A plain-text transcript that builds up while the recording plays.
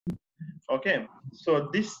Okay, so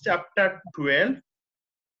this chapter 12,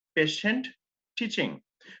 patient teaching.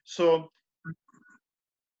 So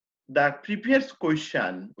the previous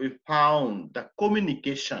question we found the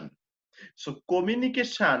communication. So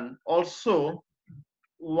communication also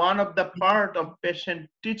one of the part of patient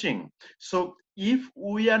teaching. So if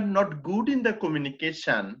we are not good in the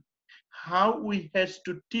communication, how we has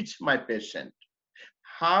to teach my patient,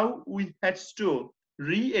 how we has to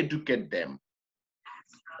re-educate them,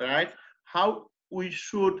 right? How we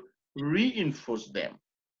should reinforce them.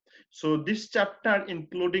 So this chapter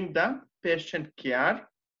including the patient care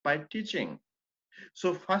by teaching.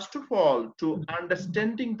 So first of all, to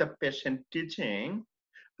understanding the patient teaching,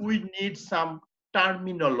 we need some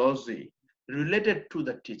terminology related to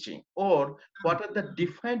the teaching, or what are the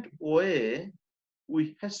different way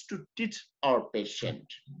we has to teach our patient.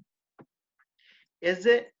 As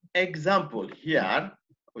an example here,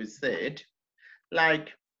 we said like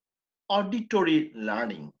auditory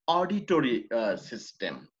learning, auditory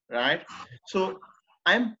system, right? So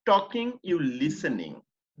I'm talking, you listening.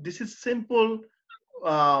 This is simple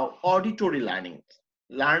auditory learning,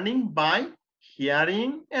 learning by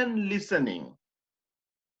hearing and listening.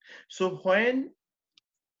 So when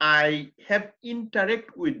I have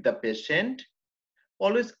interact with the patient,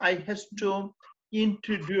 always I has to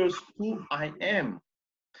introduce who I am.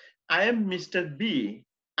 I am Mr. B,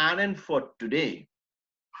 RN for today.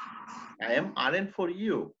 I am RN for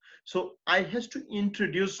you. So I has to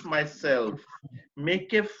introduce myself,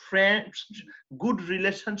 make a friend, good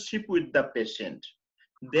relationship with the patient,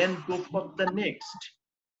 then go for the next.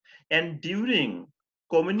 And during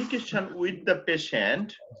communication with the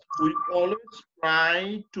patient, we always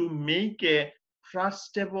try to make a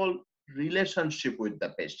trustable relationship with the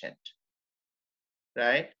patient,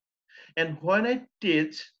 right? And when I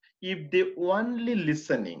teach, if they only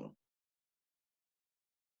listening,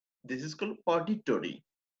 this is called auditory.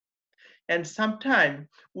 And sometimes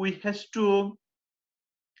we have to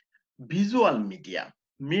visual media,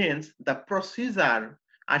 means the procedure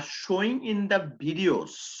are showing in the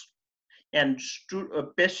videos and a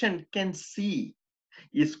patient can see.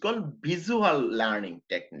 It's called visual learning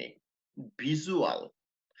technique. Visual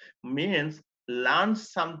means learn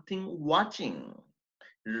something watching,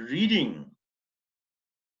 reading,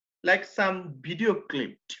 like some video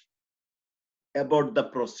clip about the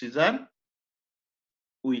procedure.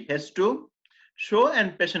 We have to show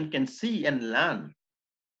and patient can see and learn.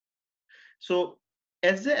 So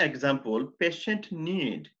as an example, patient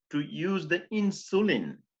need to use the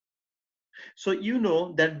insulin. So you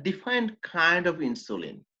know that different kind of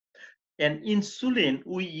insulin. And insulin,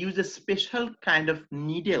 we use a special kind of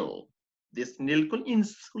needle. This needle called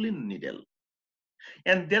insulin needle.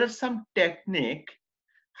 And there are some technique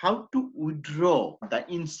how to withdraw the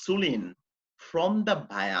insulin from the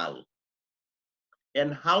vial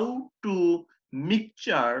and how to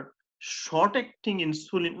mixture short-acting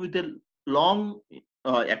insulin with a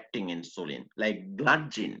long-acting insulin like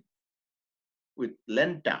glargine with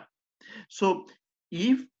lenta. So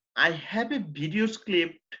if I have a video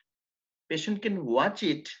clip, patient can watch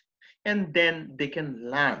it and then they can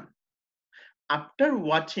learn. After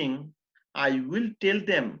watching, I will tell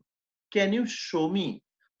them, can you show me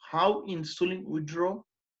how insulin withdraw,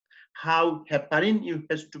 how heparin you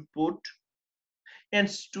has to put, and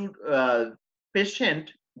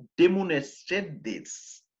patient demonstrate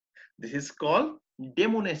this. This is called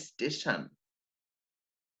demonstration.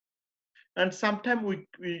 And sometimes we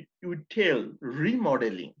tell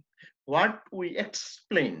remodeling, what we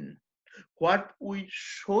explain, what we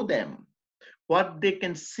show them, what they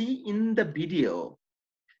can see in the video,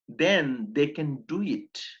 then they can do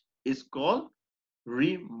it. It's called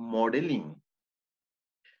remodeling.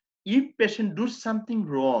 If patient does something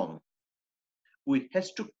wrong, we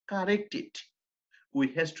has to correct it.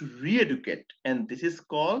 We has to re-educate, and this is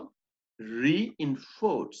called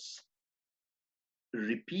reinforce.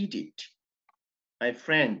 Repeat it. My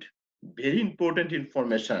friend, very important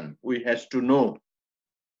information we has to know.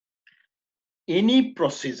 Any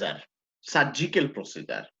procedure, surgical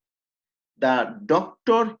procedure, the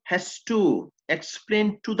doctor has to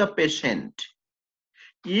explain to the patient.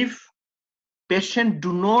 If patient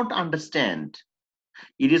do not understand,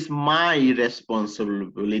 it is my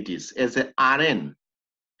responsibilities as an RN.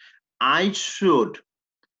 I should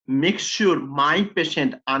make sure my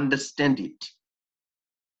patient understand it.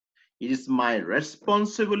 It is my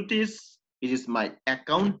responsibilities. It is my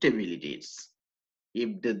accountabilities.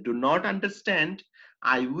 If they do not understand,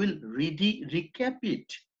 I will recap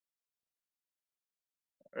it.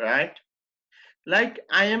 Right? Like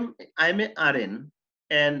I'm a RN,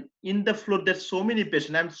 and in the floor there's so many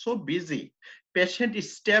patients. I'm so busy. Patient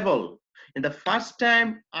is stable. In the first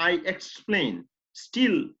time I explain,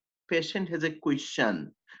 still patient has a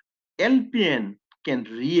question. LPN can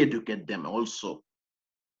re-educate them also.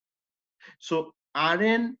 So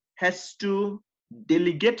RN has to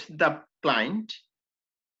delegate the client,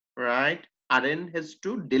 right? RN has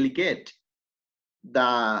to delegate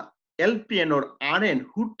the LPN or RN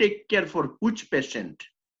who take care for which patient,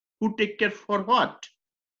 who take care for what.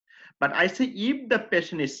 But I say if the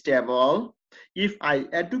patient is stable, if I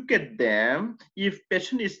educate them, if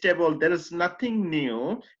patient is stable, there is nothing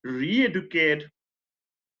new, re-educate,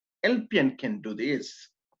 LPN can do this.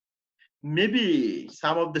 Maybe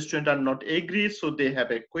some of the students are not agree, so they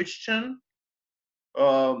have a question.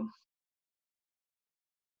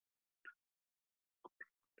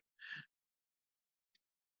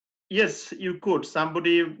 Yes, you could.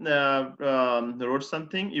 Somebody wrote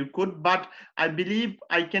something, you could, but I believe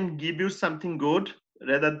I can give you something good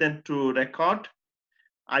rather than to record.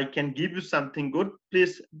 I can give you something good.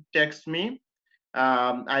 Please text me.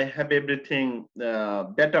 I have everything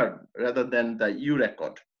better rather than the you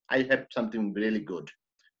record. I have something really good.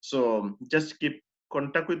 So just keep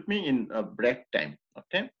contact with me in break time.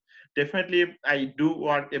 Okay. Definitely, I do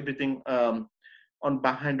work everything on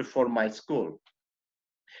behind for my school.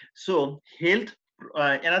 So health,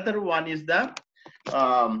 another one is the,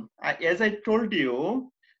 as I told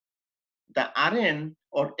you, the RN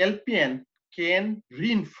or LPN can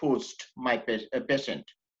reinforce my patient,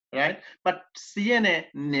 right? But CNA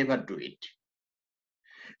never do it.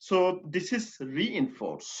 So this is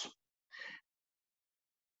reinforce.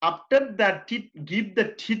 After that, give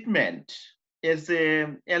the treatment as a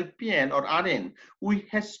LPN or RN, we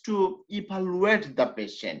has to evaluate the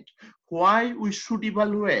patient. Why we should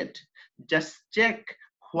evaluate? Just check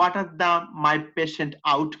what are my patient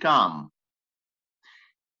outcome.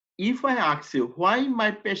 If I ask you why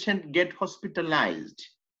my patient get hospitalized,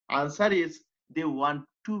 answer is they want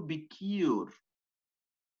to be cured.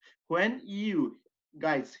 When you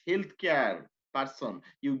guys, healthcare person,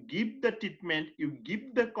 you give the treatment, you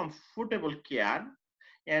give the comfortable care,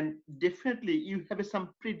 and definitely you have some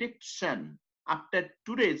prediction after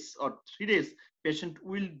 2 days or 3 days, patient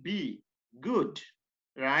will be good,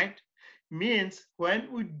 right? Means when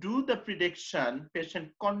we do the prediction, patient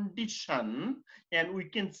condition, and we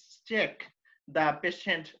can check the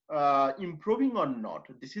patient improving or not.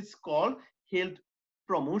 This is called health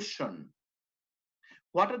promotion.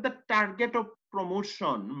 What are the target of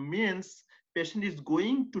promotion? Means patient is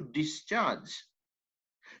going to discharge.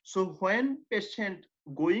 So when patient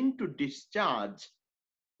going to discharge,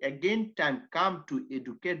 again time come to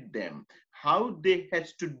educate them how they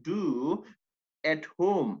has to do at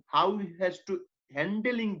home, how he has to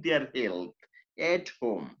handling their health at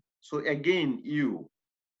home. So again, you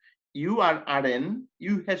are RN,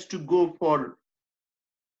 you has to go for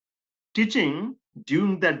teaching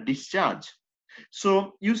during the discharge.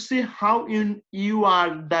 So you see how you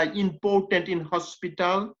are the important in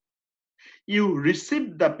hospital. You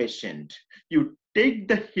receive the patient, you take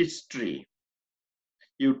the history,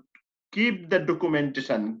 you keep the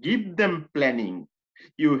documentation, give them planning.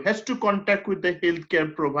 You has to contact with the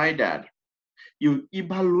healthcare provider. You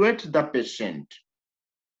evaluate the patient.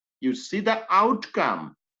 You see the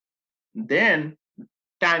outcome. Then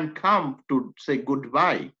time come to say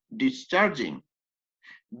goodbye, discharging.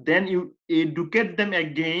 Then you educate them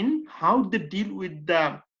again how they deal with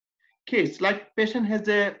the case. Like patient has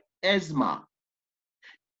a asthma,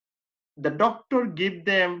 the doctor give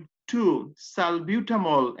them two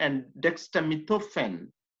salbutamol and dextromethorphan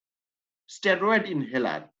steroid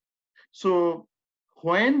inhaler. So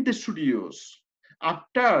when they should use,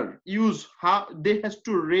 after use, how they has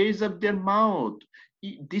to raise up their mouth.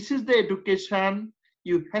 This is the education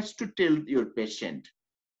you has to tell your patient,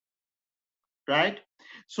 right?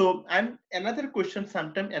 So, and another question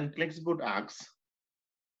sometimes NCLEX would ask,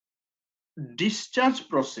 discharge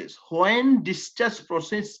process. When discharge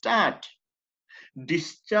process start?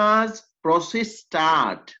 Discharge process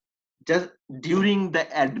start just during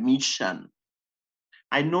the admission.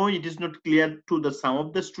 I know it is not clear to the some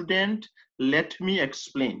of the student. Let me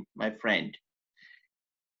explain, my friend.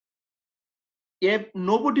 If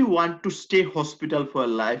nobody want to stay hospital for a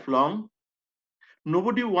lifelong,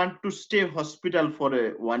 nobody want to stay hospital for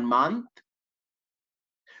 1 month.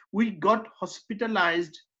 We got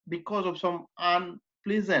hospitalized because of some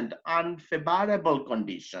unpleasant, unfavorable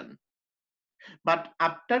condition. But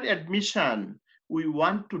after admission, we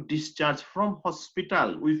want to discharge from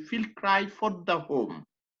hospital. We feel cry for the home.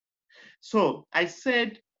 So I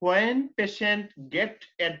said, when patient get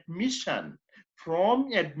admission,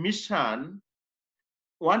 from admission,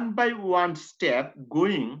 one by one step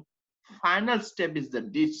going final step is the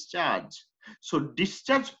discharge. So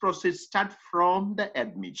discharge process start from the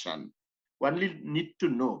admission. Only need to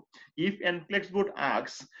know, if NCLEX board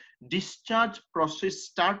asks, discharge process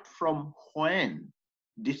start from when?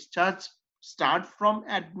 Discharge start from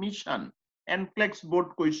admission. NCLEX board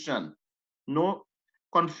question, no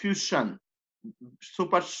confusion,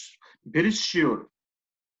 super, very sure.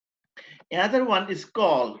 Another one is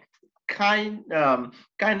called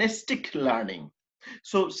kinesthetic learning.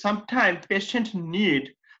 So sometimes patients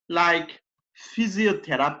need like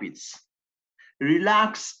physiotherapies,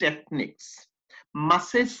 relax techniques,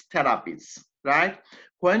 massage therapies, right?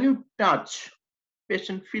 When you touch,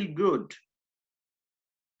 patient feel good.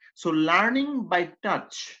 So learning by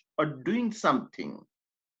touch or doing something,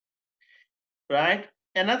 right?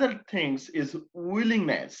 Another things is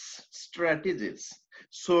willingness strategies.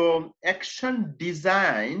 So action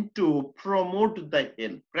designed to promote the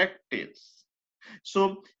health practice.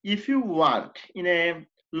 So if you work in a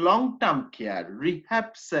long-term care,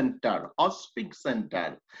 rehab center, hospice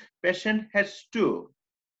center, patient has to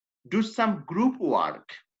do some group work.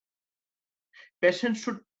 Patient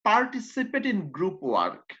should participate in group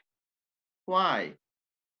work. Why?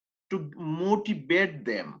 To motivate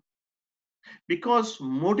them. Because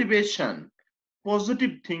motivation,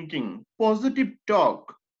 positive thinking, positive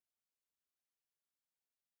talk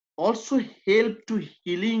also help to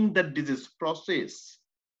healing the disease process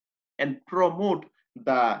and promote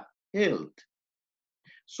the health.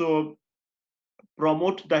 So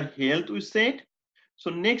promote the health, we said. So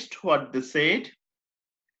next what they said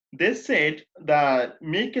that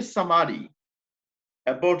make a summary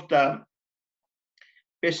about the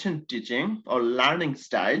patient teaching or learning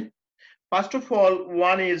style. First of all,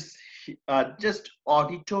 one is just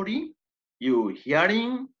auditory, you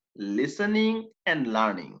hearing, listening, and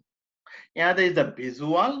learning. Another is the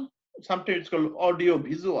visual, sometimes it's called audio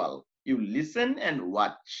visual. You listen and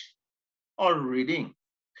watch, or reading.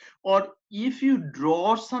 Or if you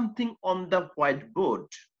draw something on the whiteboard,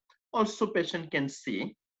 also patient can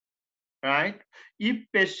see, right? If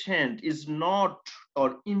patient is not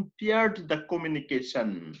or impaired the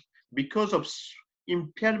communication because of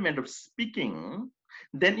impairment of speaking,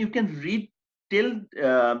 then you can read,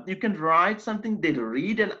 you can write something, they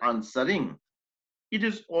read and answering. It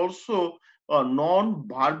is also a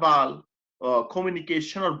non-verbal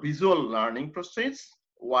communication or visual learning process,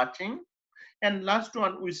 watching. And last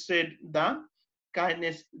one, we said the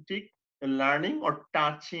kinesthetic learning or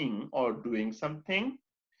touching or doing something.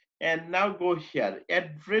 And now go here,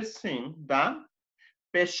 addressing the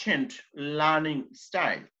patient learning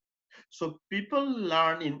style. So people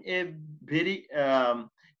learn in a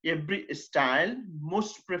every style.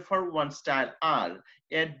 Most prefer one style are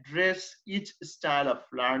address each style of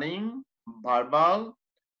learning, verbal,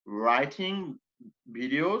 writing,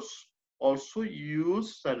 videos, also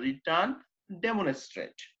use written,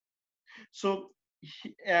 demonstrate. So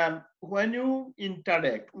when you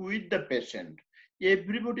interact with the patient,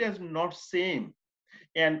 everybody is not same,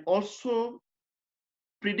 and also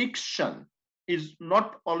prediction is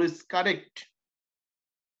not always correct.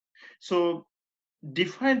 So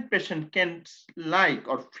different patient can like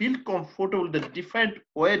or feel comfortable the different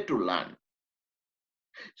way to learn.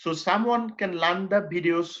 So someone can learn the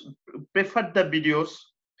videos, prefer the videos.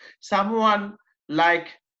 Someone like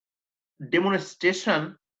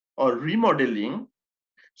demonstration or remodeling.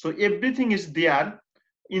 So everything is there,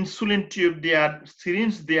 insulin tube there,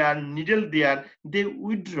 syringe there, needle there, they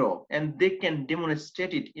withdraw and they can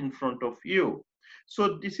demonstrate it in front of you.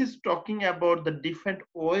 So this is talking about the different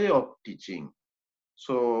way of teaching.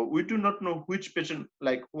 So we do not know which patient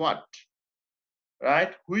like what,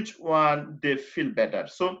 right? Which one they feel better.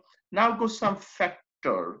 So now go some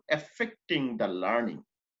factor affecting the learning.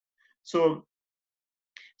 So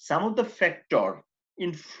some of the factor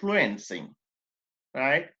influencing,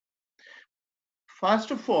 right?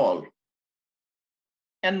 First of all,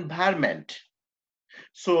 environment.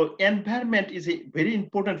 So environment is a very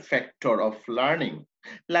important factor of learning.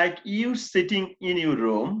 Like you sitting in your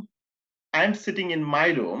room, I'm sitting in my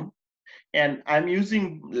room, and I'm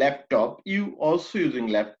using laptop, you also using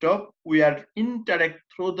laptop, we are interact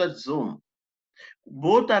through the Zoom.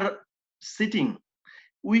 Both are sitting.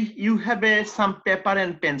 You have some paper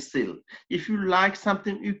and pencil. If you like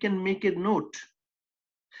something, you can make a note.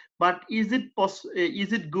 But is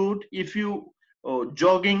it good if you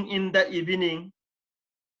jogging in the evening,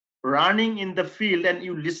 running in the field, and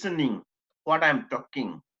you listening what I'm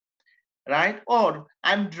talking, right? Or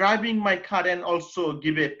I'm driving my car and also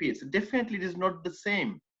give a piece. Definitely it is not the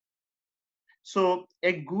same. So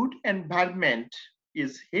a good environment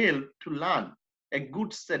is help to learn, a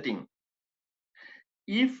good setting.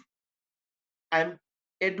 If I'm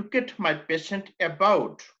educate my patient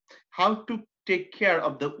about how to take care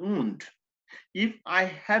of the wound. If I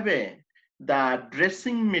have the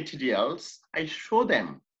dressing materials, I show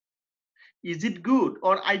them, is it good?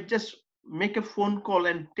 Or I just make a phone call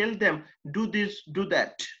and tell them, do this, do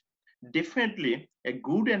that. Definitely, a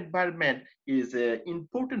good environment is an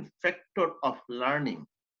important factor of learning.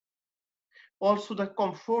 Also, the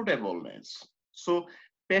comfortableness. So,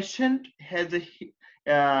 patient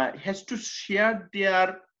has to share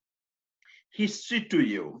their history to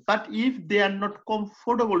you, but if they are not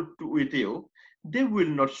comfortable with you, they will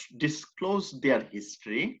not disclose their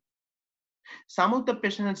history. Some of the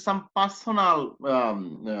patient has some personal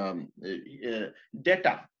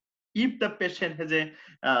data. If the patient has a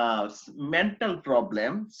mental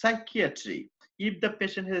problem, psychiatry. If the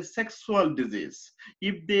patient has a sexual disease,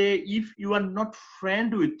 if you are not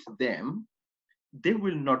friend with them, they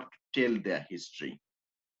will not tell their history.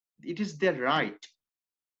 It is their right.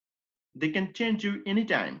 They can change you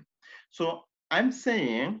anytime. So I'm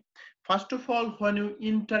saying, first of all, when you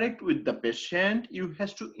interact with the patient, you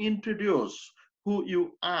have to introduce who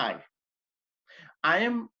you are. I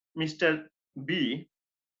am Mr. B,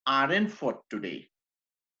 RN for today.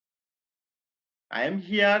 I am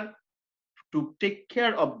here to take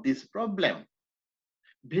care of this problem.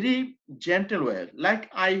 Very gentle way. Like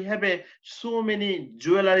I have so many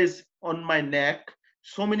jewelries on my neck,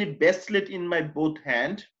 so many bracelet in my both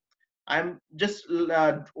hand. I'm just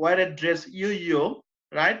wear a dress yo-yo,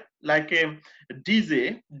 right? Like a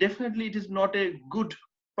DJ. Definitely, it is not a good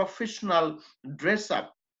professional dress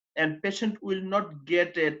up, and patient will not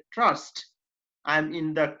get a trust. I'm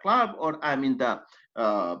in the club or I'm in the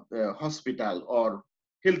hospital or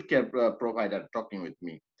healthcare provider talking with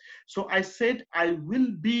me. So I said I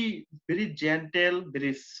will be very gentle,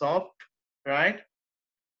 very soft, right?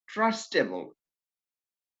 Trustable.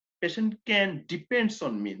 Patient can depends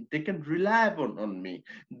on me, they can rely on me.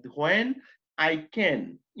 When I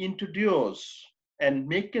can introduce and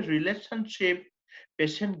make a relationship,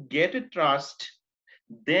 patient get a trust,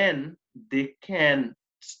 then they can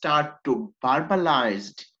start to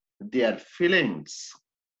verbalize their feelings.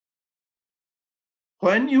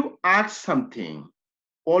 When you ask something,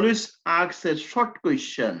 always ask a short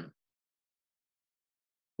question,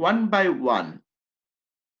 one by one.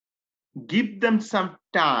 Give them some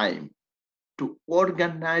time to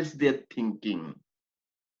organize their thinking.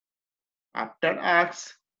 After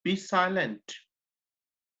ask, be silent.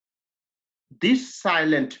 This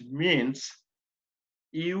silent means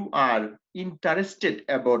you are interested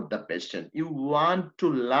about the patient. You want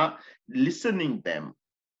to listening them.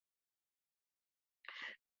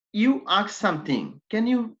 You ask something. Can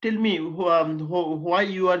you tell me why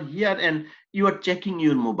you are here and you are checking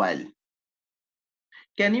your mobile?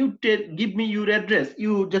 Can you give me your address?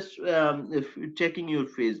 You just checking your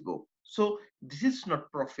Facebook. So this is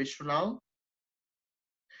not professional.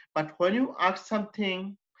 But when you ask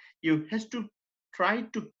something, you have to try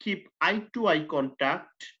to keep eye-to-eye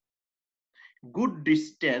contact, good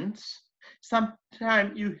distance.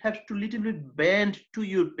 Sometimes you have to little bit bend to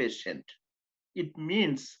your patient. It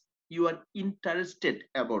means you are interested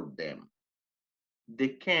about them. They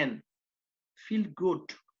can feel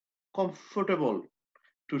good, comfortable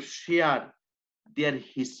to share their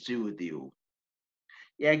history with you.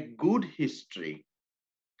 A good history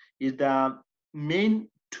is the main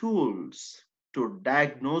tools to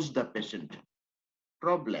diagnose the patient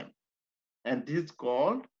problem, and this is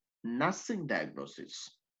called nursing diagnosis.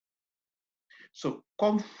 So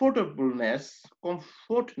comfortness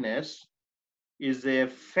is a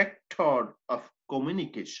factor of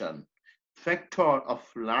communication, factor of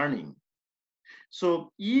learning.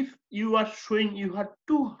 So if you are showing you are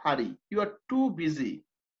too hurry, you are too busy,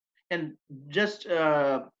 and just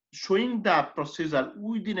showing the procedure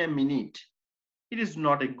within a minute, it is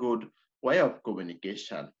not a good way of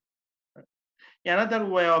communication. Another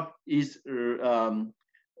way of is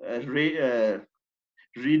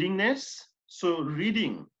readingness. So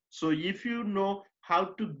reading. So if you know how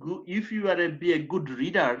to go, if you are be a good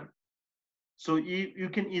reader, so you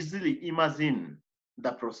can easily imagine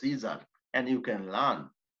the procedure and you can learn.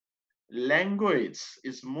 Language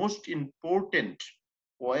is most important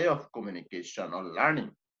way of communication or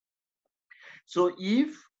learning. So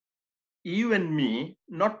if you and me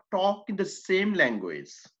not talk in the same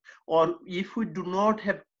language, or if we do not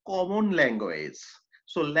have common language,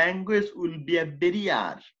 so language will be a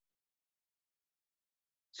barrier.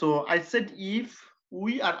 So I said, if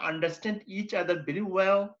we are understand each other very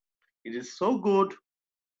well, it is so good.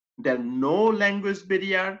 There are no language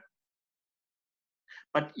barrier.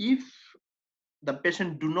 But if the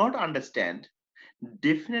patient do not understand,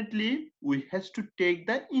 definitely we has to take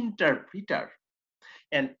the interpreter,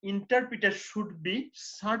 and interpreter should be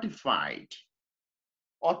certified,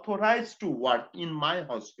 authorized to work in my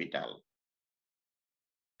hospital.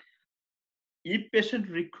 If patient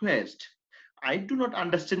request, I do not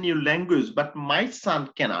understand your language, but my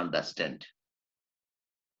son can understand.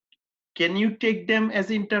 Can you take them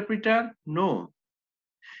as interpreter? No.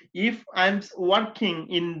 If I'm working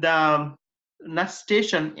in the nurse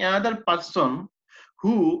station, another person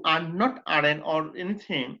who are not RN or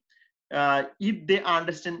anything, if they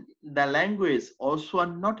understand the language, also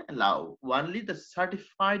are not allowed. Only the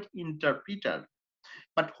certified interpreter.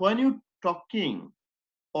 But when you talking,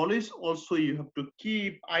 always also you have to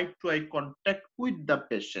keep eye-to-eye contact with the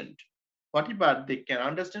patient, whatever they can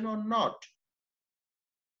understand or not.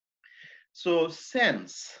 So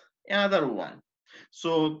sense, another one.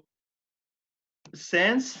 So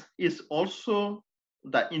sense is also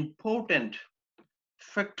the important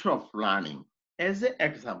factor of learning. As an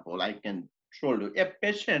example, I can show you a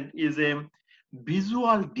patient is a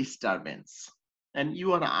visual disturbance and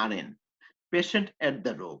you are RN, patient at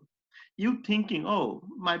the room. You thinking, oh,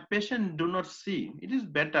 my patient do not see. It is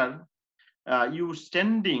better you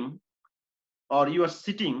standing or you are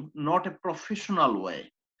sitting not a professional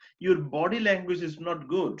way. Your body language is not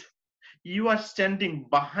good. You are standing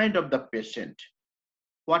behind of the patient,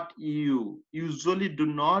 what you usually do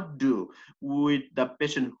not do with the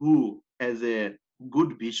patient who has a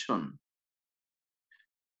good vision,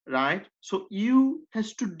 right? So you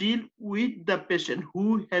has to deal with the patient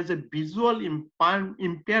who has a visual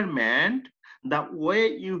impairment the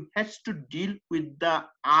way you has to deal with the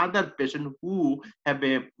other patient who have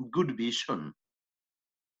a good vision,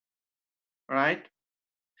 right?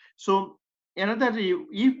 So another,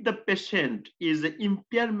 if the patient is an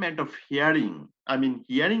impairment of hearing, I mean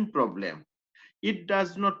hearing problem, it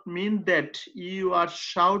does not mean that you are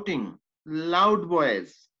shouting loud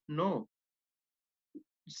voice. No,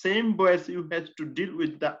 same voice you have to deal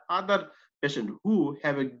with the other patient who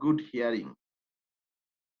have a good hearing,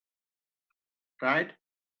 right?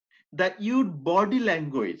 That your body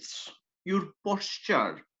language, your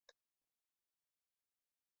posture,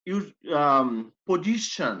 your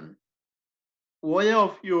position, way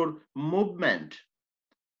of your movement,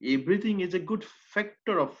 everything is a good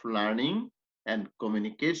factor of learning and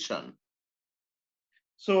communication.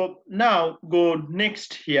 So now go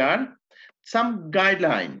next here, some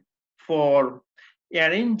guideline for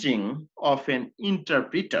arranging of an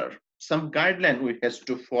interpreter, some guideline we has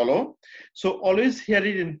to follow. So always here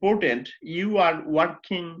is important, you are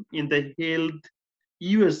working in the health,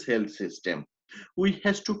 US health system. We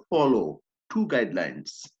has to follow two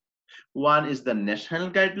guidelines. One is the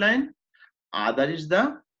national guideline, other is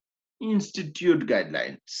the institute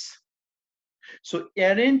guidelines. So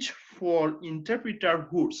arrange for interpreter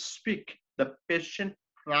who speak the patient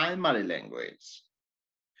primary language.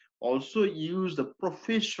 Also use the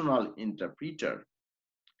professional interpreter.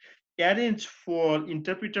 Arrange for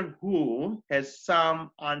interpreter who has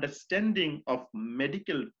some understanding of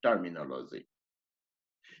medical terminology.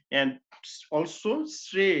 And also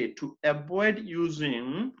say to avoid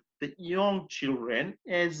using the young children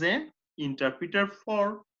as an interpreter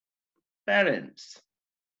for parents.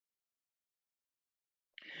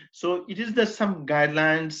 So it is the some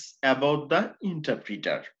guidelines about the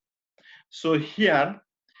interpreter. So here,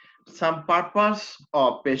 some purpose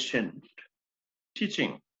of patient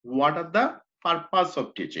teaching. What are the purpose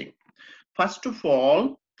of teaching? First of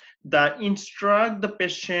all, the instruct the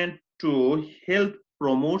patient to health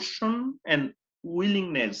promotion and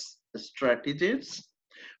willingness strategies.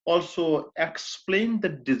 Also explain the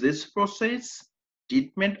disease process,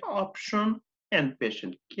 treatment option, and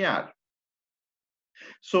patient care.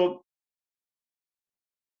 So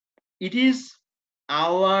it is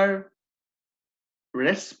our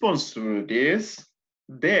responsibilities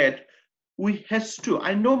that we has to,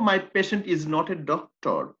 I know my patient is not a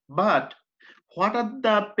doctor, but what are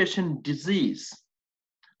the patient disease?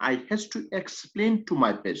 I has to explain to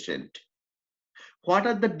my patient what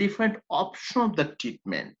are the different options of the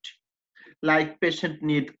treatment. Like patient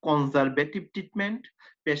need conservative treatment,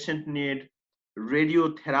 patient need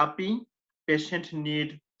radiotherapy, patient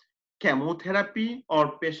need chemotherapy,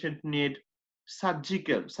 or patient need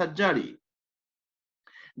surgery.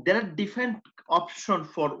 There are different options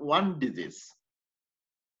for one disease.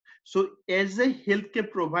 So as a healthcare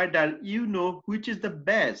provider, you know which is the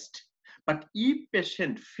best. But if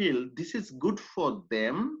patient feel this is good for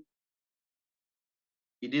them,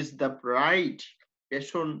 it is the right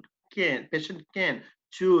patient can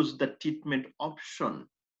choose the treatment option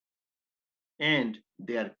and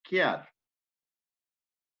their care.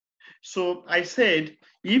 So I said,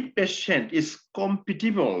 if patient is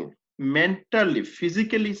compatible, mentally,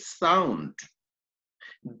 physically sound,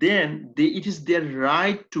 then it is their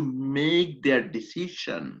right to make their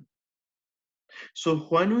decision. So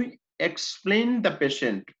when we explain the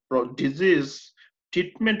patient disease,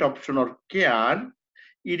 treatment option or care,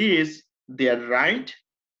 it is their right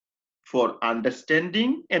for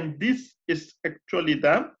understanding, and this is actually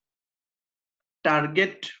the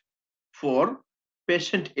target for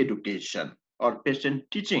patient education or patient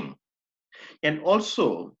teaching. And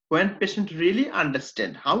also, when patients really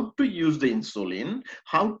understand how to use the insulin,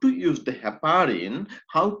 how to use the heparin,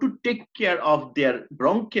 how to take care of their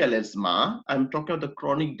bronchial asthma, I'm talking about the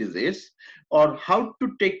chronic disease, or how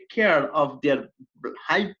to take care of their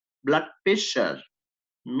high blood pressure,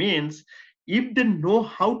 means if they know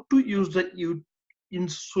how to use the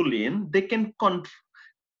insulin, they can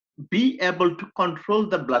be able to control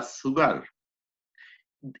the blood sugar.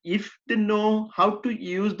 If they know how to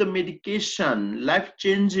use the medication, life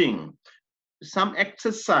changing, some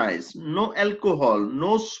exercise, no alcohol,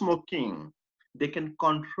 no smoking, they can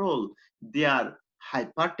control their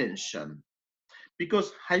hypertension.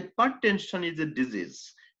 Because hypertension is a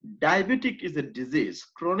disease, diabetic is a disease,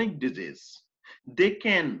 chronic disease. They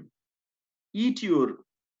can eat your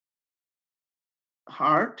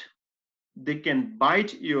heart, they can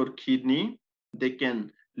bite your kidney, they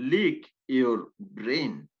can leak your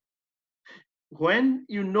brain. When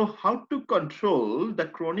you know how to control the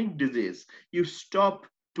chronic disease, you stop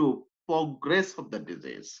to progress of the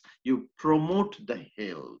disease, you promote the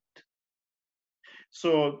health.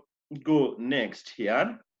 So go next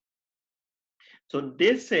here. So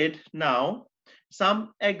they said now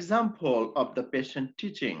some example of the patient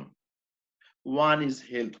teaching. One is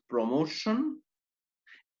health promotion,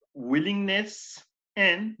 willingness,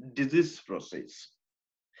 and disease process.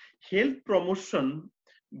 Health promotion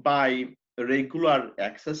by regular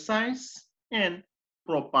exercise and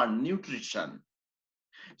proper nutrition.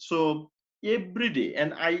 So every day,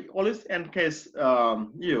 and I always encourage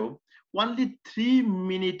you, only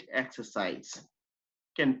 3-minute exercise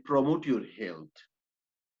can promote your health.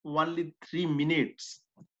 Only 3 minutes.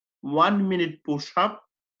 1 minute push up,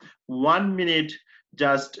 1 minute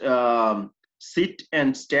just sit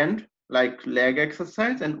and stand like leg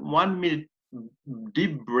exercise, and 1 minute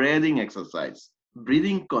deep breathing exercise,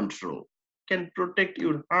 breathing control can protect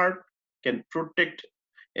your heart, can protect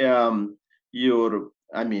your,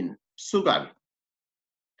 sugar.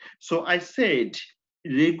 So I said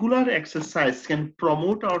regular exercise can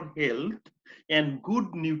promote our health, and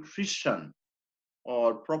good nutrition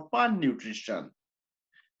or proper nutrition.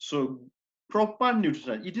 So proper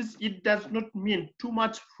nutrition, it does not mean too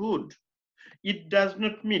much food. It does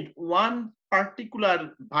not mean one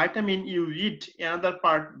particular vitamin you eat, another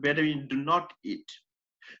part vitamin do not eat.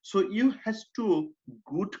 So you has to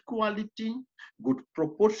good quality, good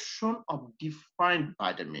proportion of defined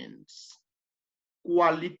vitamins.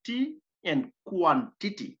 Quality and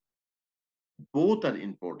quantity, both are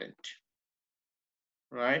important,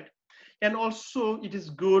 right? And also it is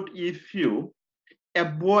good if you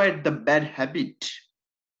avoid the bad habit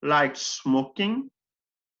like smoking,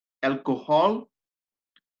 alcohol,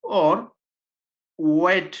 or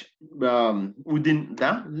weight within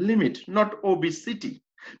the limit, not obesity,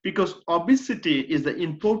 because obesity is the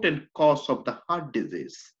important cause of the heart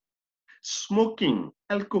disease. Smoking,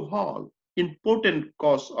 alcohol, important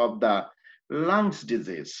cause of the lungs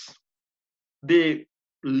disease. They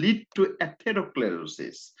lead to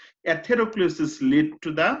atherosclerosis. Atherosclerosis lead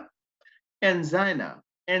to the angina.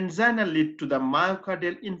 Angina lead to the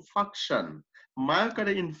myocardial infarction.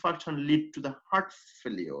 Myocardial infarction lead to the heart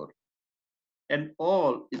failure. And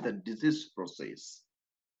all is a disease process,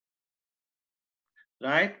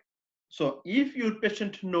 right? So if your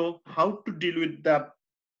patient know how to deal with the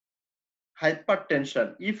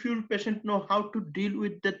hypertension, if your patient know how to deal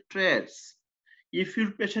with the stress, if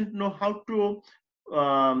your patient know how to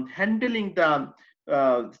handling the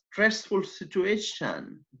stressful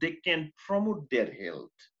situation, they can promote their health.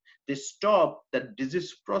 They stop the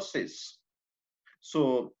disease process.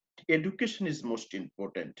 So education is most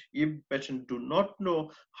important. If patient do not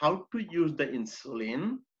know how to use the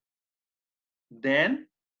insulin, then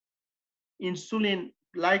insulin,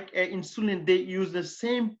 like insulin, they use the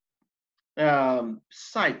same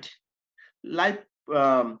site, like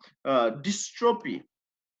dystrophy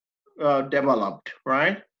developed,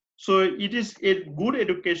 right? So it is a good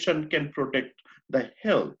education can protect the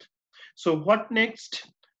health. So what next?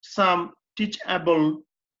 Some teachable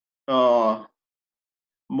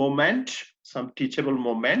some teachable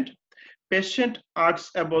moment. Patient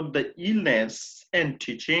asks about the illness and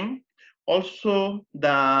teaching, Also,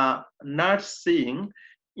 the nursing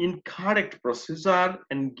incorrect procedure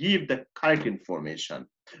and give the correct information.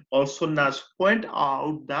 Also, nurse point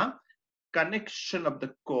out the connection of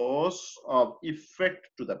the cause of effect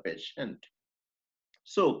to the patient.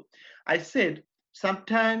 So I said,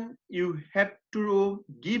 sometimes you have to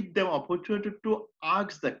give them opportunity to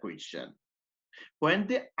ask the question. When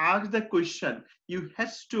they ask the question, you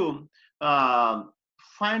have to uh,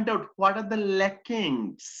 find out what are the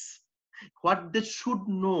lackings, what they should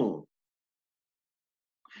know.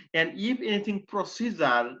 And if anything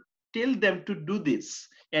procedure, tell them to do this.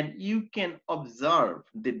 And you can observe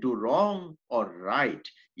they do wrong or right.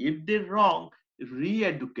 If they're wrong,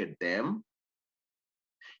 re-educate them.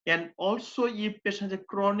 And also if patient has a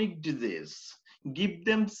chronic disease, give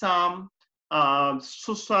them some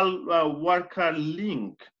social worker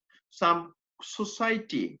link, some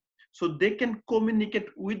society, so they can communicate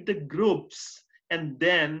with the groups and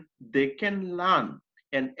then they can learn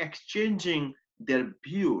and exchanging their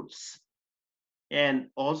views, and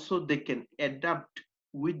also they can adapt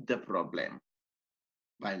with the problem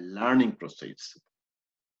by learning process.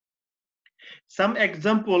 Some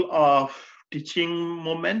example of teaching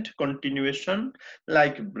moment continuation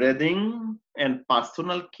like breathing and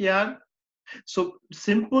personal care. So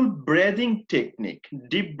simple breathing technique,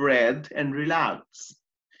 deep breath and relax,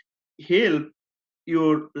 help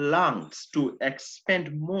your lungs to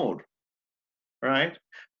expand more, right?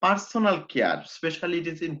 Personal care, especially it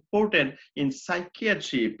is important in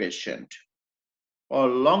psychiatry patient or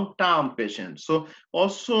long-term patient. So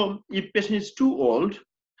also if patient is too old,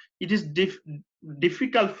 it is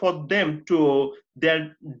difficult for them to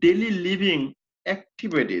their daily living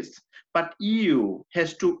activities, but you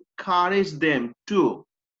has to encourage them to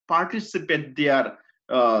participate their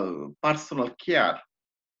personal care.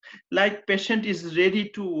 Like patient is ready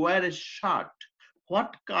to wear a shirt,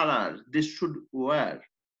 what color they should wear,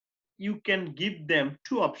 you can give them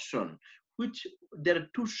two options, which there are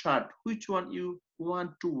two shirts, which one you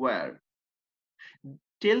want to wear.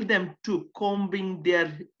 Tell them to combing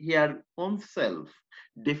their hair own self.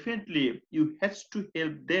 Definitely you has to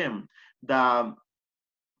help them the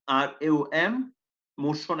RAOM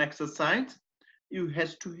motion exercise, you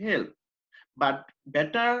has to help, but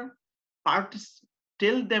better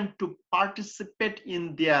tell them to participate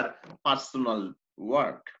in their personal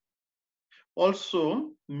work.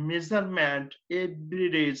 Also measurement every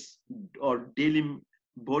day or daily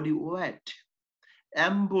body weight,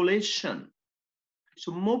 ambulation,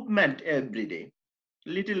 so movement every day,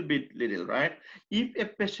 little, right? If a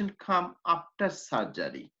patient come after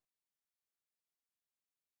surgery,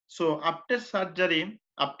 so after surgery,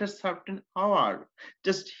 after certain hour,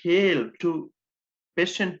 just help to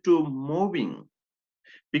patient to moving,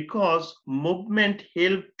 because movement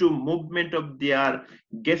help to movement of their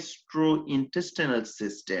gastrointestinal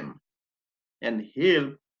system and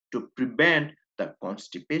help to prevent the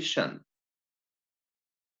constipation.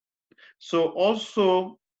 So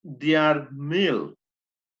also their meal,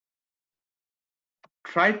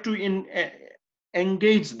 try to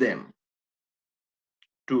engage them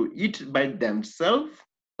to eat by themselves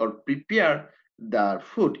or prepare their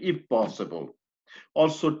food if possible.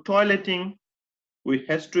 Also toileting, we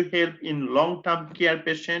has to help in long-term care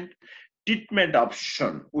patient. Treatment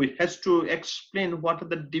option, we has to explain what are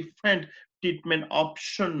the different treatment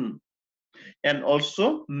option, and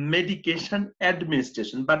also medication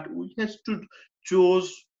administration, but we has to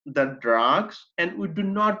choose the drugs, and we do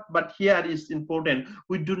not, but here is important,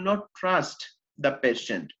 we do not trust the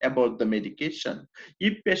patient about the medication.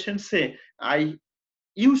 If patient say I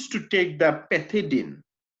used to take the pethidine,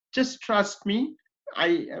 just trust me,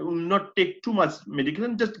 I will not take too much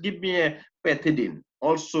medication, just give me a pethidine.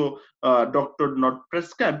 Also doctor not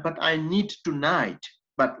prescribe, but I need tonight,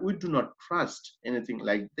 but we do not trust anything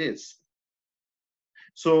like this.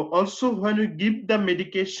 So also when we give the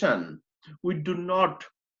medication, we do not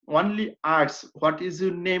only ask what is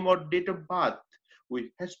your name or date of birth.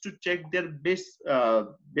 We has to check their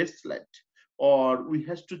baseline, or we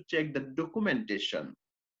has to check the documentation.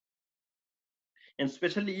 And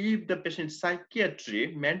especially if the patient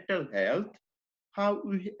psychiatry, mental health, how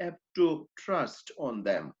we have to trust on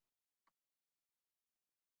them.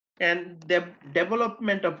 And the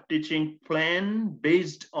development of teaching plan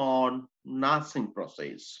based on nursing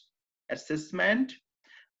process. Assessment,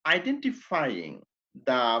 identifying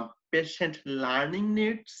the patient learning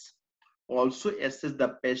needs, also assess the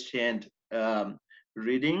patient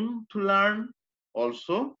reading to learn,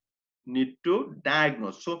 also need to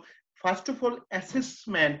diagnose. So first of all,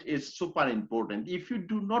 assessment is super important. If you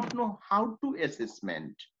do not know how to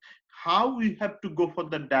assessment, how we have to go for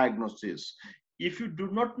the diagnosis, if you do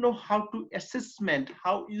not know how to assessment,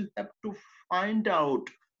 how you have to find out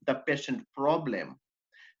the patient problem.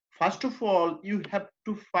 First of all, you have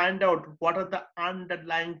to find out what are the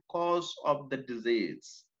underlying cause of the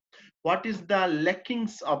disease. What is the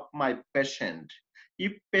lackings of my patient?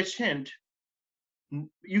 If patient,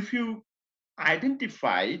 if you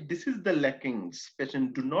identify this is the lackings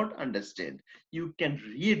patient do not understand, you can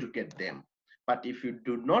re-educate them. But if you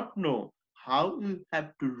do not know how, you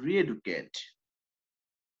have to re-educate.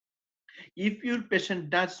 If your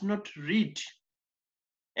patient does not read,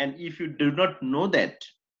 and if you do not know that,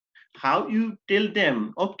 how you tell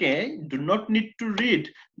them, okay, do not need to read,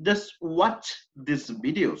 just watch these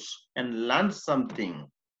videos and learn something,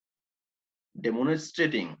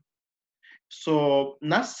 demonstrating. So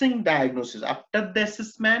nursing diagnosis, after the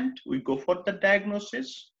assessment, we go for the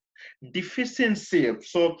diagnosis. Deficiency.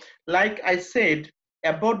 So like I said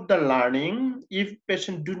about the learning, if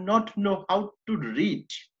patient do not know how to read,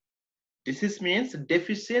 this is means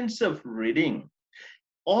deficiency of reading.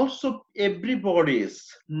 Also, everybody's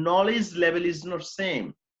knowledge level is not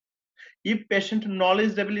same. If patient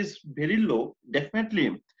knowledge level is very low,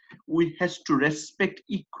 definitely we has to respect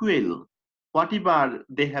equal, whatever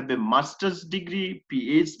they have a master's degree,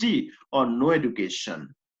 PhD, or no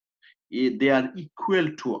education. They are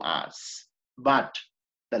equal to us. But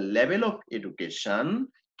the level of education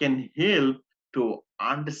can help to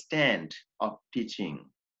understand of teaching.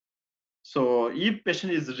 So if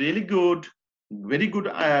patient is really good, very good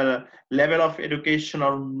level of education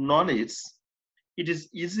or knowledge, it is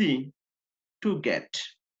easy to get.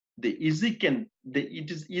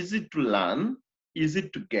 It is easy to learn, easy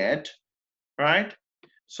to get, right?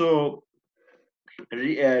 So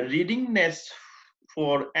readingness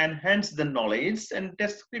for enhance the knowledge and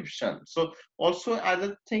description. So also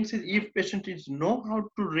other things is if patient is know how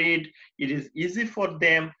to read, it is easy for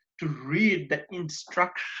them to read the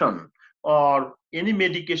instruction or any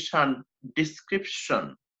medication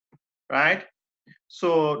description, right?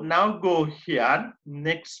 So now go here,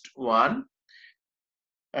 next one.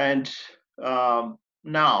 And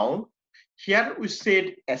now here we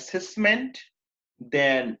said assessment,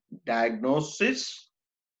 then diagnosis,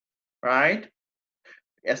 right?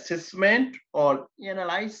 Assessment or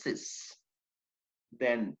analysis,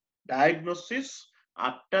 then diagnosis.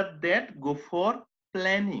 After that, go for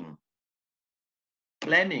planning.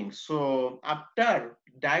 So after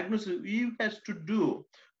diagnosis, you has to do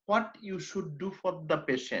what you should do for the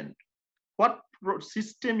patient. What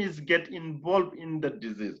system is get involved in the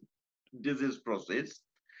disease process.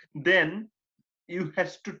 Then you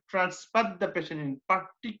has to transfer the patient in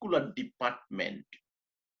particular department.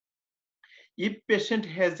 If patient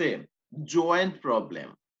has a joint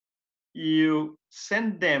problem, you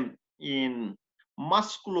send them in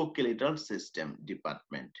musculoskeletal system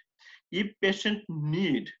department. If patient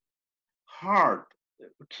need heart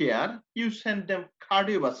care, you send them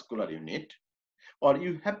cardiovascular unit, or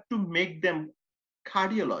you have to make them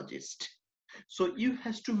cardiologist. So you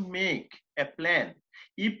has to make a plan.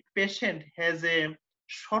 If patient has a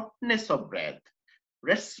shortness of breath,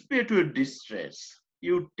 respiratory distress,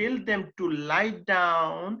 you tell them to lie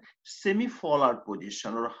down semi-polar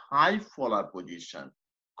position or high polar position,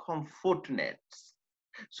 comfort nets.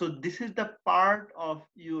 So this is the part of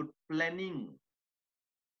your planning,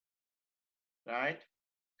 right?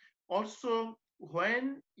 Also,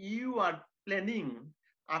 when you are planning,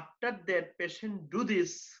 after that patient do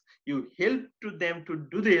this, you help to them to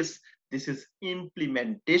do this. This is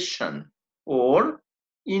implementation or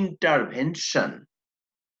intervention.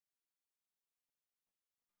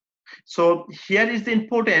 So here is the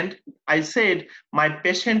important. I said my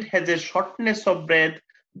patient has a shortness of breath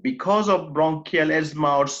because of bronchial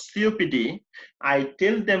asthma or COPD. I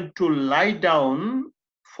tell them to lie down,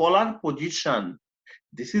 polar position.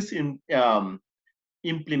 This is in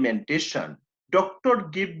implementation. Doctor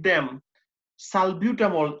give them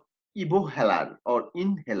salbutamol evohalar or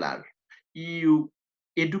inhaler. You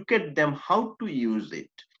educate them how to use it.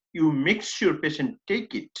 You make sure patient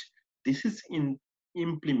take it. This is in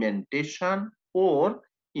implementation or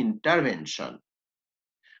intervention.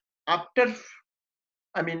 After,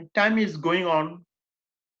 time is going on.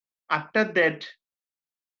 After that,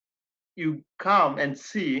 you come and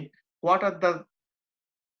see what are the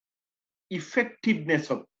effectiveness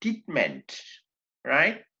of treatment,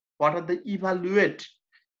 right? What are the evaluate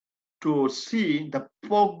to see the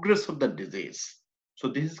progress of the disease. So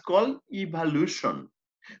this is called evaluation.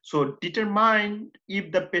 So determine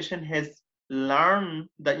if the patient has learned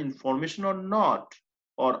the information or not,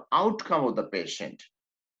 or outcome of the patient.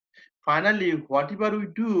 Finally, whatever we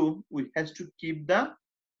do, we have to keep the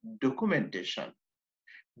documentation.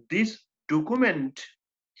 This document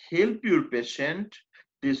help your patient,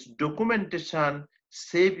 this documentation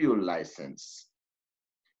save your license.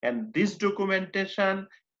 And this documentation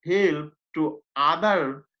help to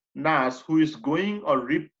other nurse who is going or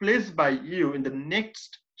replaced by you in the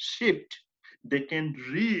next shift. They can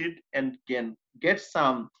read and can get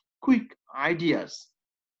some quick ideas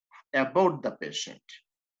about the patient.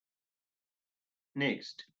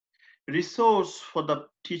 Next, resource for the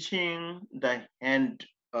teaching the hand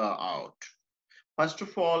out. First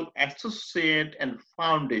of all, associate and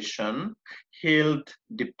foundation health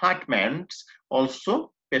departments,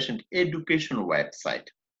 also patient education website.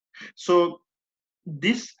 So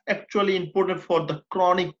this actually important for the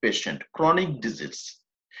chronic patient, chronic disease.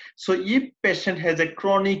 So if patient has a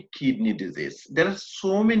chronic kidney disease, there are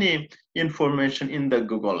so many information in the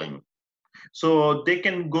Googling. So they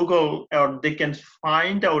can Google or they can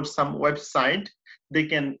find out some website, they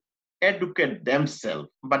can educate themselves.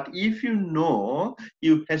 But if you know,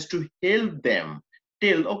 you has to help them,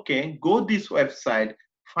 tell, okay, go this website,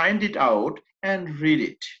 find it out and read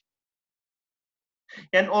it.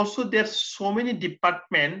 And also there's so many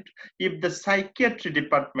department. If the psychiatry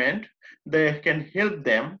department, they can help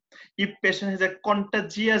them. If patient has a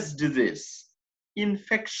contagious disease,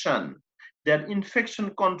 infection, their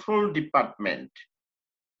infection control department,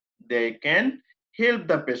 they can help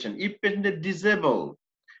the patient. If patient is disabled,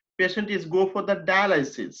 patient is go for the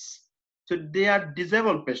dialysis, so they are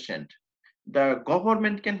disabled patient, the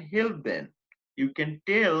government can help them. You can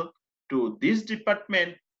tell to this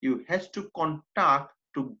department, you has to contact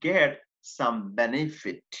to get some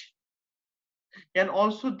benefit. And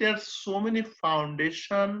also there's so many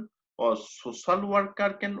foundation or social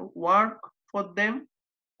worker can work for them.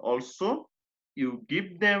 Also you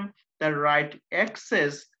give them the right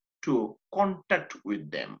access to contact with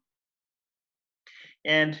them.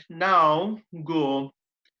 And now go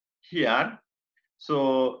here.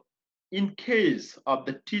 So in case of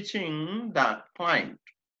the teaching the client,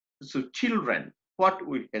 so children, what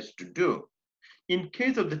we has to do? In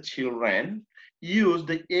case of the children, use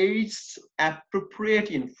the age appropriate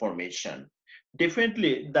information.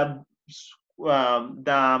 Definitely the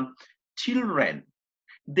children,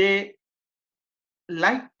 they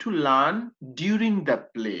like to learn during the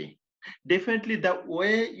play. Definitely the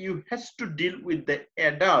way you has to deal with the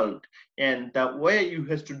adult and the way you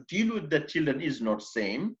has to deal with the children is not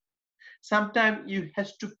same. Sometimes you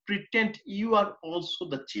has to pretend you are also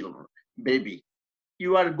the children, baby.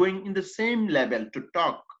 You are going in the same level to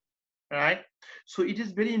talk, right? So it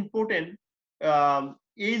is very important,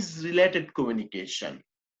 age related communication.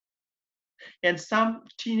 And some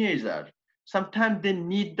teenagers, sometimes they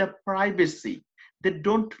need the privacy. They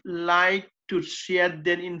don't like to share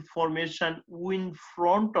their information in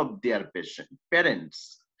front of their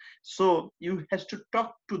parents. So you have to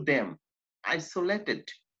talk to them isolated,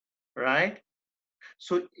 right?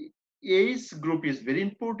 So age group is very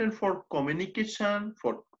important for communication,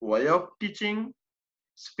 for way of teaching.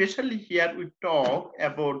 Especially here we talk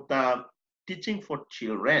about the teaching for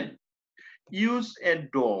children. Use a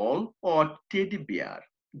doll or teddy bear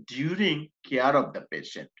during care of the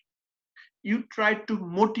patient. You try to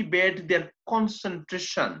motivate their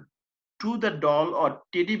concentration to the doll or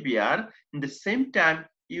teddy bear. In the same time,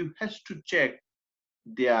 you have to check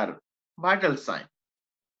their vital sign.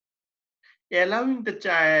 Allowing the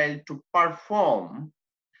child to perform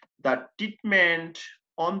the treatment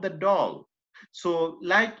on the doll. So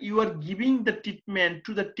like you are giving the treatment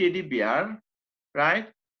to the teddy bear, right?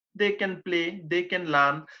 They can play, they can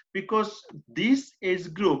learn, because this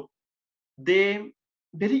age group, they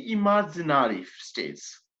very imaginary stage.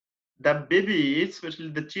 The baby, especially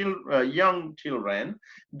the young children,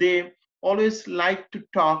 they always like to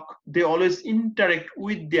talk, they always interact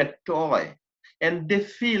with their toy, and they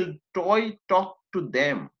feel toy talk to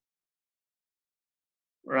them,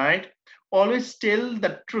 right? Always tell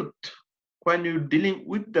the truth when you're dealing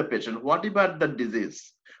with the patient, whatever the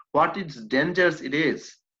disease, what its dangerous it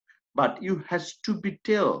is, but you has to be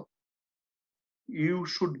tell. You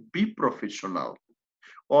should be professional.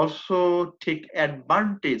 Also take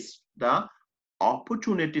advantage the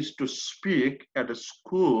opportunities to speak at a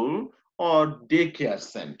school or daycare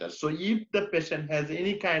center. So if the patient has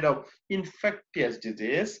any kind of infectious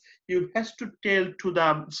disease, you has to tell to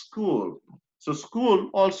the school. So school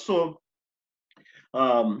also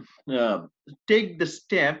um, uh, take the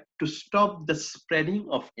step to stop the spreading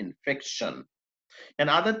of infection. And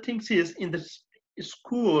other things is in the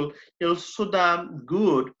school also the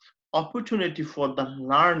good opportunity for the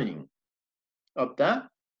learning of the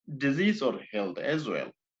disease or health as well.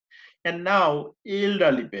 And now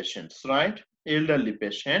elderly patients, right? Elderly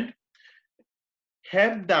patient,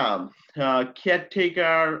 Have the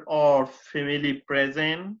caretaker or family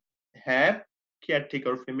present, have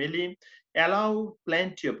caretaker family, allow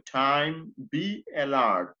plenty of time, be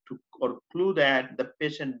alert to or clue that the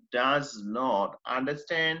patient does not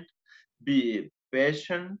understand, be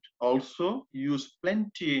patient, also use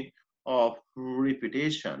plenty of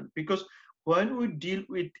repetition, because when we deal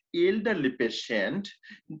with elderly patient,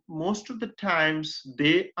 most of the times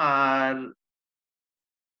they are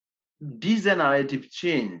degenerative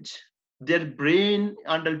change. Their brain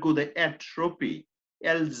undergo the atrophy,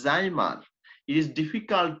 Alzheimer. It is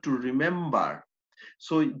difficult to remember.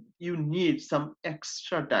 So you need some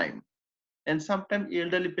extra time. And sometimes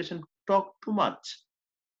elderly patients talk too much.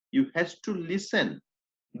 You have to listen.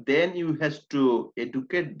 Then you have to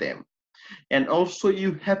educate them. And also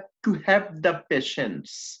you have to have the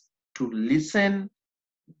patience to listen,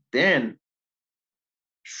 then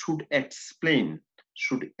should explain,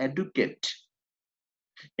 should educate.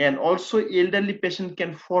 And also elderly patient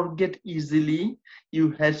can forget easily.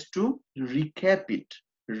 You have to recap it,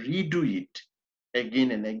 redo it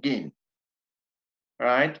again and again,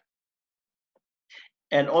 right?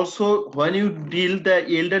 And also when you deal the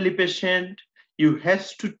elderly patient, you have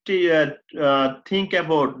to think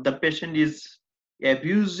about the patient is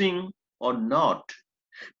abusing or not,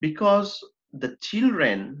 because the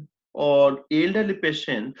children or elderly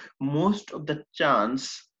patient most of the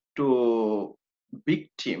chance to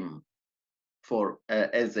victim for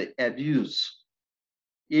as a abuse.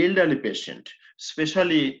 Elderly patient,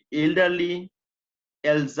 especially elderly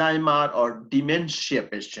Alzheimer or dementia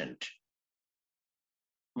patient,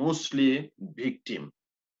 mostly victim.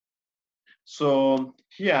 So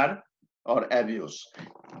here, or abuse.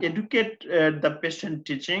 Educate the patient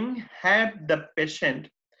teaching, have the patient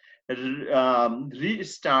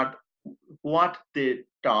restart what they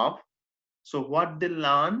taught. So what they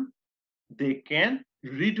learn, they can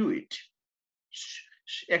redo it,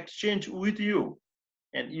 exchange with you,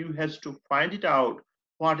 and you have to find it out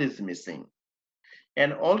what is missing.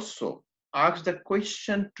 And also ask the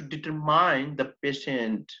question to determine the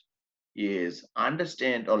patient is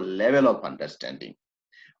understand or level of understanding.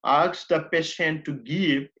 Ask the patient to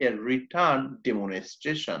give a return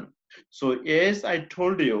demonstration. So as I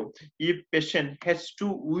told you, if patient has to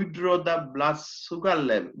withdraw the blood sugar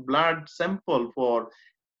level, blood sample for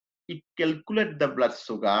it calculate the blood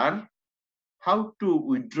sugar, how to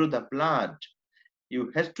withdraw the blood,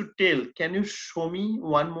 you have to tell, can you show me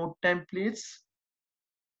one more time, please?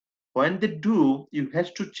 When they do, you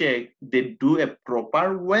have to check they do a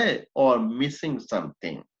proper way or missing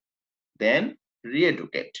something. Then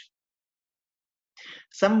re-educate.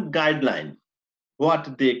 Some guideline,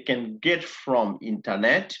 what they can get from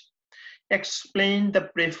internet. Explain the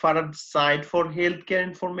preferred site for healthcare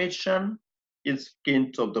information is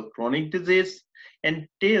case of the chronic disease, and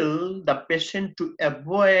tell the patient to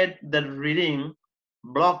avoid the reading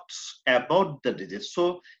blogs about the disease.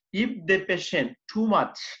 So if the patient too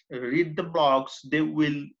much read the blogs, they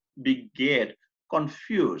will be get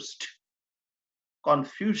confused.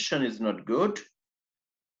 Confusion is not good.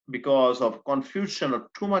 Because of confusion or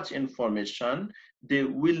too much information, they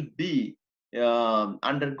will be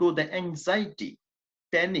undergo the anxiety,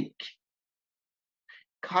 panic.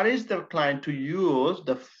 Encourage the client to use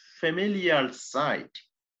the familiar site,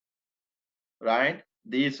 right?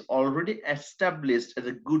 This already established as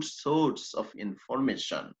a good source of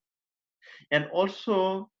information. And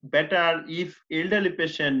also better if elderly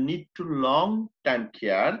patient need to long-term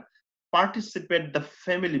care, participate the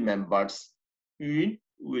family members in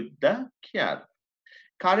with the care.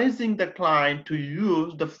 Encouraging the client to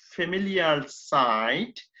use the familiar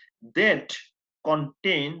site that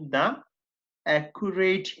contain the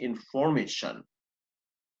accurate information,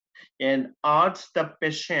 and urge the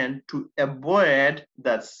patient to avoid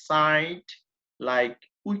the site like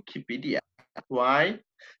Wikipedia. Why?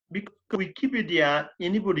 Because Wikipedia,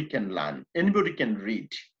 anybody can learn, anybody can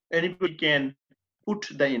read, anybody can put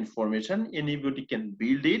the information, anybody can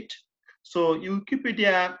build it. So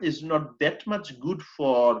Wikipedia is not that much good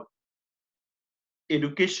for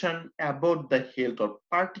education about the health of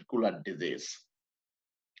particular disease.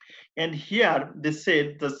 And here they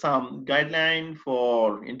said the some guideline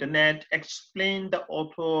for internet explain the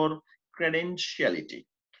author credentiality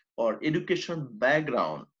or education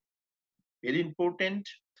background. Very important.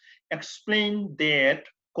 Explain that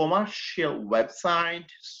commercial website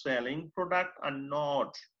selling product are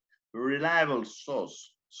not reliable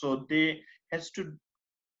source. So they has to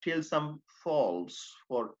tell some false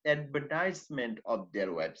for advertisement of their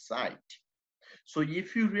website. So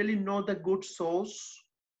if you really know the good source,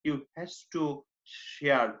 you have to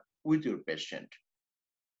share with your patient,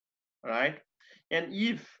 right? and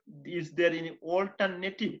if is there any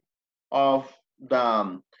alternative of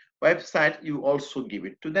the website, you also give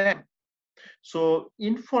it to them. So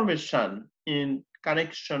information in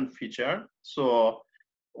connection feature. So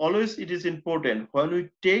always it is important when we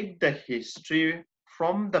take the history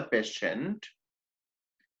from the patient,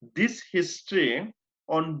 this history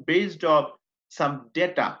on based of some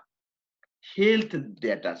data, health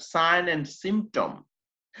data, sign and symptom.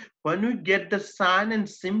 When we get the sign and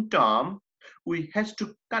symptom, we have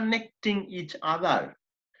to connecting each other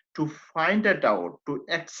to find it out, to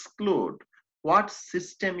exclude what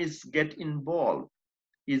system is get involved.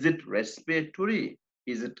 Is it respiratory?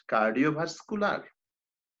 Is it cardiovascular?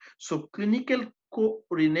 So clinical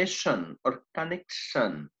coordination or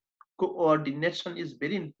connection, coordination is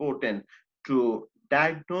very important to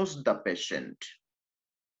diagnose the patient.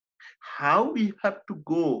 How we have to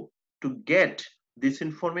go to get this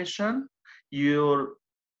information? Your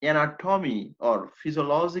anatomy or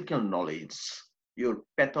physiological knowledge, your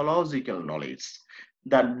pathological knowledge.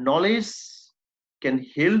 The knowledge can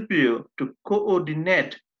help you to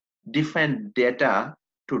coordinate different data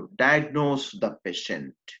to diagnose the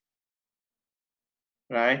patient,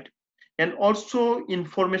 right? And also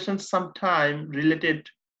information sometime related,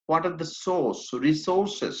 what are the source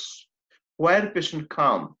resources, where patient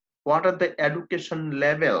come, what are the education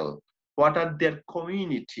level, what are their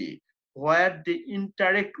community, where they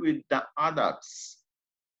interact with the others.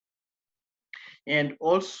 And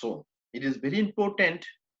also it is very important,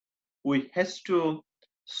 we have to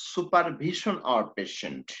supervision our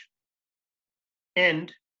patient.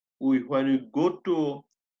 And when we go to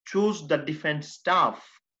choose the different staff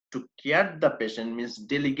to care the patient, means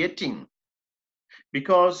delegating,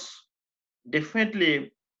 because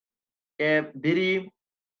definitely a very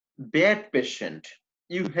bad patient,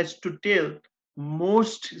 you has to tell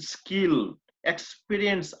most skill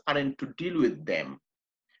experience aren't to deal with them.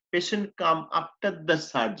 Patient come after the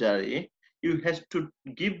surgery, you have to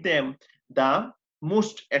give them the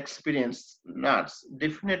most experienced nurse.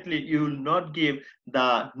 Definitely you will not give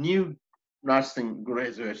the new nursing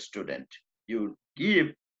graduate student. You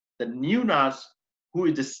give the new nurse who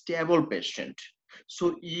is a stable patient.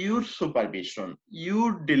 So your supervision,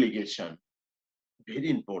 your delegation, very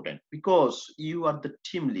important, because you are the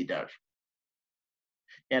team leader.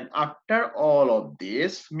 And after all of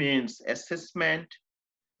this means assessment,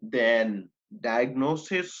 then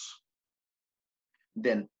diagnosis,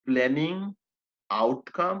 then planning,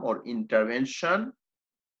 outcome or intervention,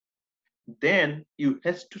 then you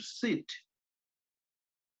have to sit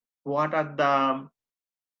what are the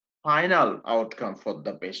final outcome for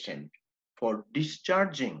the patient for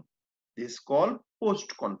discharging. This is called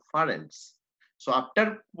post conference. So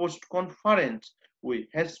after post conference, we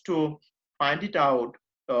have to find it out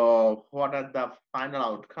what are the final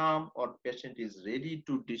outcome, or patient is ready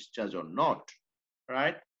to discharge or not,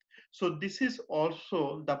 right? So this is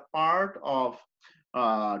also the part of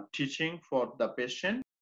teaching for the patient.